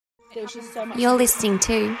There's just so much. You're listening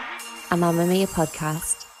to a Mamamia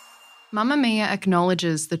podcast. Mamamia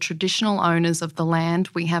acknowledges the traditional owners of the land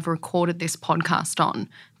we have recorded this podcast on,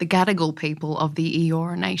 the Gadigal people of the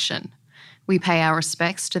Eora Nation. We pay our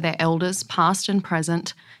respects to their elders, past and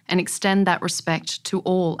present, and extend that respect to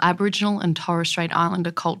all Aboriginal and Torres Strait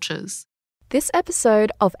Islander cultures. This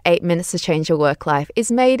episode of 8 Minutes to Change Your Work Life is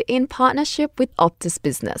made in partnership with Optus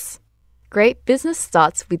Business. Great business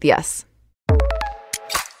starts with yes.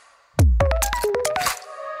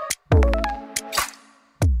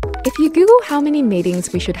 If you Google how many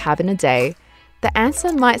meetings we should have in a day, the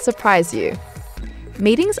answer might surprise you.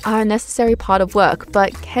 Meetings are a necessary part of work,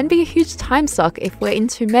 but can be a huge time suck if we're in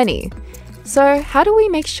too many. So how do we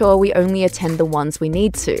make sure we only attend the ones we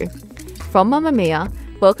need to? From Mamamia,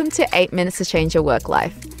 welcome to 8 Minutes to Change Your Work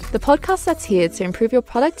Life, the podcast that's here to improve your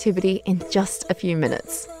productivity in just a few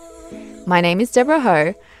minutes. My name is Deborah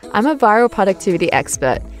Ho. I'm a viral productivity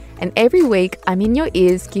expert, and every week I'm in your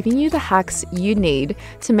ears giving you the hacks you need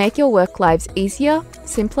to make your work lives easier,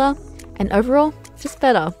 simpler, and overall, just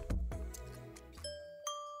better.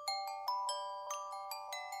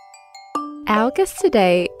 Our guest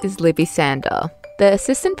today is Libby Sander, the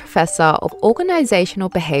Assistant Professor of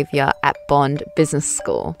Organisational Behaviour at Bond Business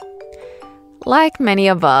School. Like many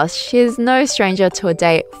of us, she is no stranger to a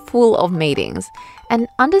day full of meetings and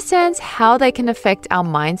understands how they can affect our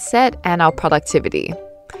mindset and our productivity.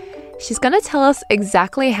 She's going to tell us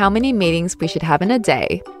exactly how many meetings we should have in a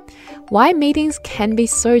day, why meetings can be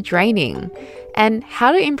so draining, and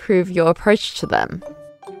how to improve your approach to them.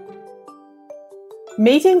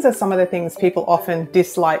 Meetings are some of the things people often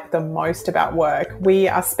dislike the most about work. We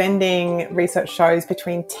are spending, research shows,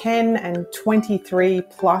 between 10 and 23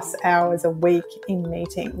 plus hours a week in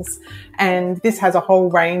meetings. And this has a whole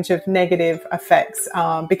range of negative effects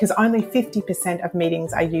because only 50% of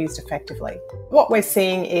meetings are used effectively. What we're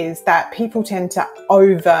seeing is that people tend to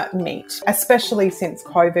over-meet, especially since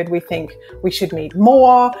COVID. We think we should meet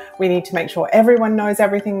more. We need to make sure everyone knows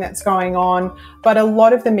everything that's going on. But a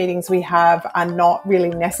lot of the meetings we have are not really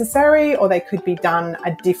necessary, or they could be done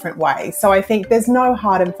a different way. So I think there's no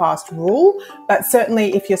hard and fast rule, but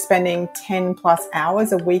certainly if you're spending 10 plus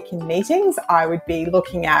hours a week in meetings, I would be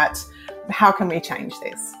looking at how can we change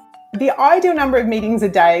this? The ideal number of meetings a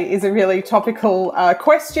day is a really topical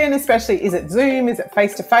question, especially is it Zoom? Is it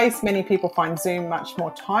face-to-face? Many people find Zoom much more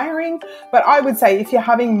tiring. But I would say if you're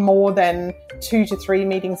having more than 2 to 3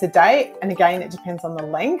 meetings a day, and again, it depends on the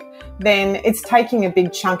length, then it's taking a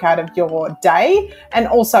big chunk out of your day. And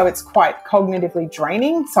also it's quite cognitively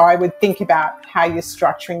draining. So I would think about how you're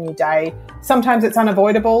structuring your day. Sometimes it's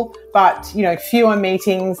unavoidable, but fewer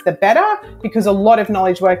meetings, the better, because a lot of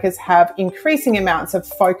knowledge workers have increasing amounts of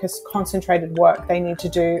focused, concentrated work they need to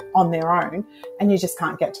do on their own, and you just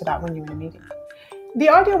can't get to that when you're in a meeting. The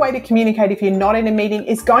ideal way to communicate if you're not in a meeting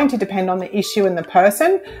is going to depend on the issue and the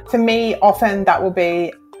person. For me, often that will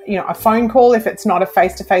be a phone call if it's not a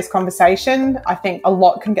face-to-face conversation. I think a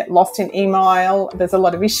lot can get lost in email. There's a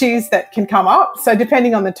lot of issues that can come up. So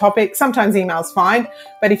depending on the topic, sometimes email's fine.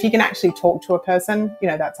 But if you can actually talk to a person,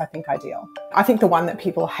 that's, I think, ideal. I think the one that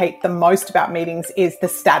people hate the most about meetings is the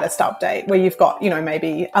status update, where you've got,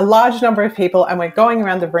 maybe a large number of people and we're going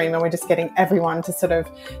around the room and we're just getting everyone to sort of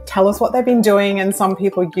tell us what they've been doing. And some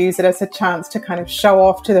people use it as a chance to kind of show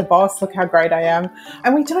off to the boss, look how great I am.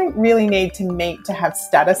 And we don't really need to meet to have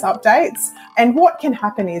status updates. And what can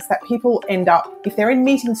happen is that people end up, if they're in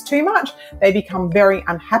meetings too much, they become very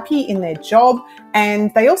unhappy in their job.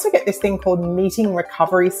 And they also get this thing called meeting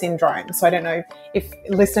recovery syndrome. So I don't know if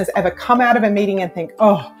listeners ever come out of a meeting and think,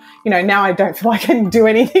 now I don't feel like I can do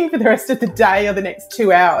anything for the rest of the day or the next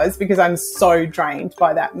 2 hours because I'm so drained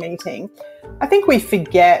by that meeting. I think we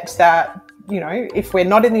forget that if we're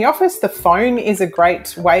not in the office, the phone is a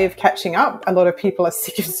great way of catching up. A lot of people are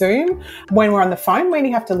sick of Zoom. When we're on the phone, we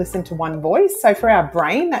only have to listen to one voice. So for our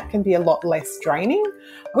brain, that can be a lot less draining.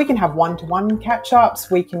 We can have one-to-one catch-ups.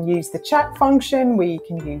 We can use the chat function. We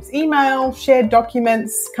can use email, shared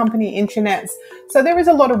documents, company intranets. So there is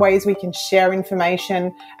a lot of ways we can share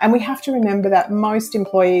information. And we have to remember that most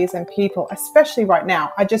employees and people, especially right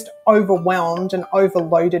now, are just overwhelmed and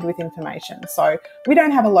overloaded with information. So we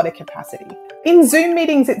don't have a lot of capacity. In Zoom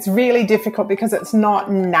meetings, it's really difficult because it's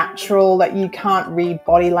not natural, that you can't read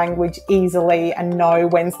body language easily and know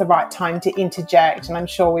when's the right time to interject. And I'm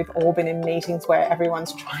sure we've all been in meetings where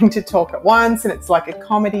everyone's trying to talk at once and it's like a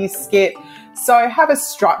comedy skit. So have a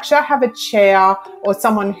structure, have a chair or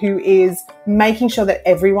someone who is making sure that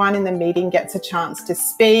everyone in the meeting gets a chance to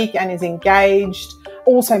speak and is engaged.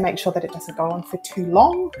 Also make sure that it doesn't go on for too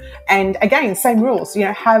long. And again, same rules,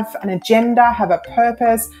 have an agenda, have a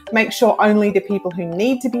purpose, make sure only the people who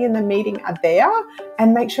need to be in the meeting are there,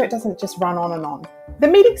 and make sure it doesn't just run on and on. The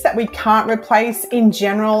meetings that we can't replace in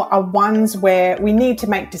general are ones where we need to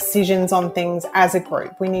make decisions on things as a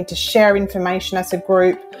group. We need to share information as a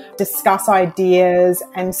group, discuss ideas.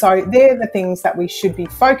 And so they're the things that we should be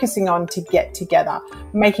focusing on to get together,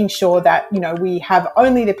 making sure that, we have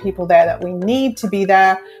only the people there that we need to be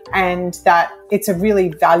there, and that it's a really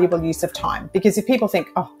valuable use of time. Because if people think,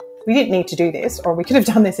 we didn't need to do this, or we could have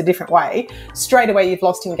done this a different way, straight away you've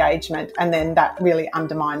lost engagement, and then that really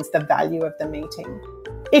undermines the value of the meeting.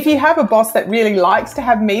 If you have a boss that really likes to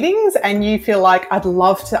have meetings and you feel like, I'd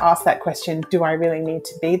love to ask that question, do I really need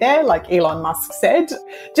to be there? Like Elon Musk said,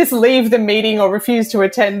 just leave the meeting or refuse to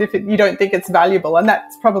attend if you don't think it's valuable. And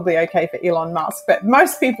that's probably okay for Elon Musk, but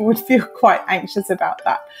most people would feel quite anxious about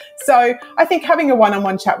that. So I think having a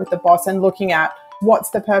one-on-one chat with the boss and looking at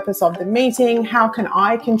what's the purpose of the meeting, how can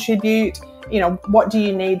I contribute, what do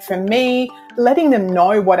you need from me, letting them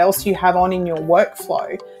know what else you have on in your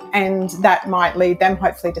workflow. And that might lead them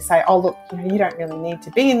hopefully to say, look, you don't really need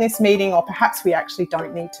to be in this meeting, or perhaps we actually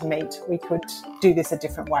don't need to meet. We could do this a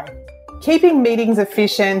different way. Keeping meetings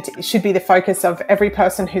efficient should be the focus of every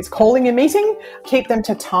person who's calling a meeting. Keep them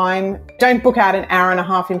to time. Don't book out an hour and a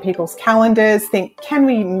half in people's calendars. Think, can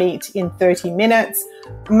we meet in 30 minutes?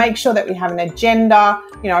 Make sure that we have an agenda,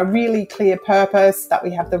 a really clear purpose, that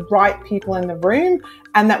we have the right people in the room,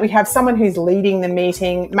 and that we have someone who's leading the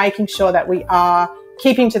meeting, making sure that we are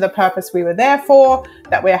keeping to the purpose we were there for,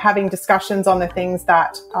 that we're having discussions on the things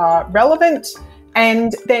that are relevant,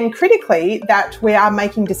 and then critically that we are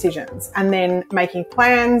making decisions and then making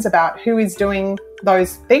plans about who is doing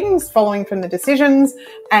those things, following from the decisions,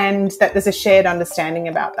 and that there's a shared understanding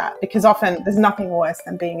about that. Because often there's nothing worse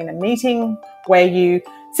than being in a meeting where you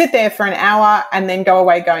sit there for an hour and then go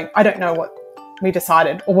away going, I don't know what we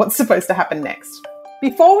decided or what's supposed to happen next.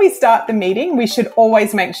 Before we start the meeting, we should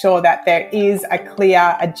always make sure that there is a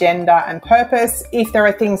clear agenda and purpose. If there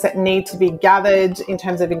are things that need to be gathered in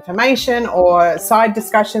terms of information or side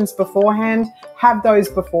discussions beforehand, have those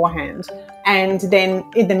beforehand. And then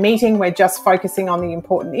in the meeting, we're just focusing on the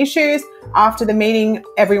important issues. After the meeting,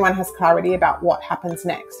 everyone has clarity about what happens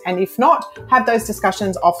next. And if not, have those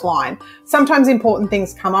discussions offline. Sometimes important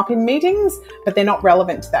things come up in meetings, but they're not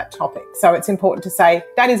relevant to that topic. So it's important to say,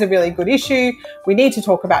 that is a really good issue. We need to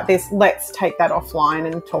talk about this. Let's take that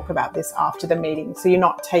offline and talk about this after the meeting. So you're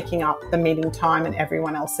not taking up the meeting time and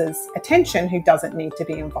everyone else's attention who doesn't need to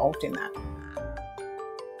be involved in that.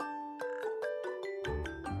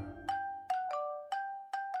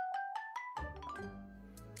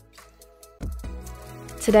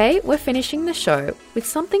 Today, we're finishing the show with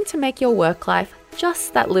something to make your work life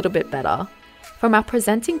just that little bit better from our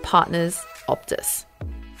presenting partners, Optus.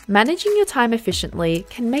 Managing your time efficiently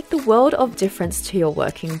can make the world of difference to your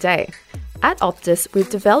working day. At Optus,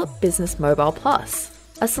 we've developed Business Mobile Plus,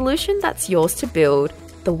 a solution that's yours to build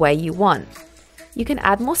the way you want. You can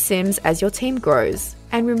add more SIMs as your team grows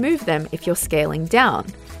and remove them if you're scaling down,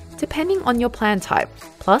 depending on your plan type.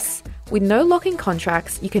 Plus, with no lock-in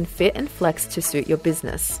contracts, you can fit and flex to suit your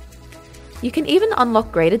business. You can even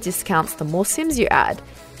unlock greater discounts the more SIMs you add,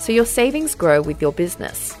 so your savings grow with your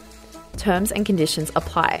business. Terms and conditions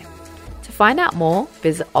apply. To find out more,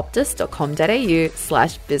 visit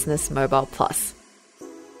optus.com.au/businessmobileplus.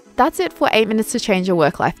 That's it for 8 Minutes to Change Your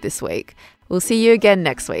Work Life this week. We'll see you again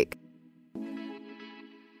next week.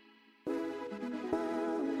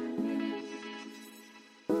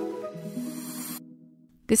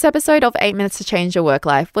 This episode of 8 Minutes to Change Your Work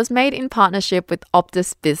Life was made in partnership with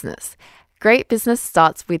Optus Business. Great business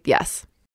starts with yes.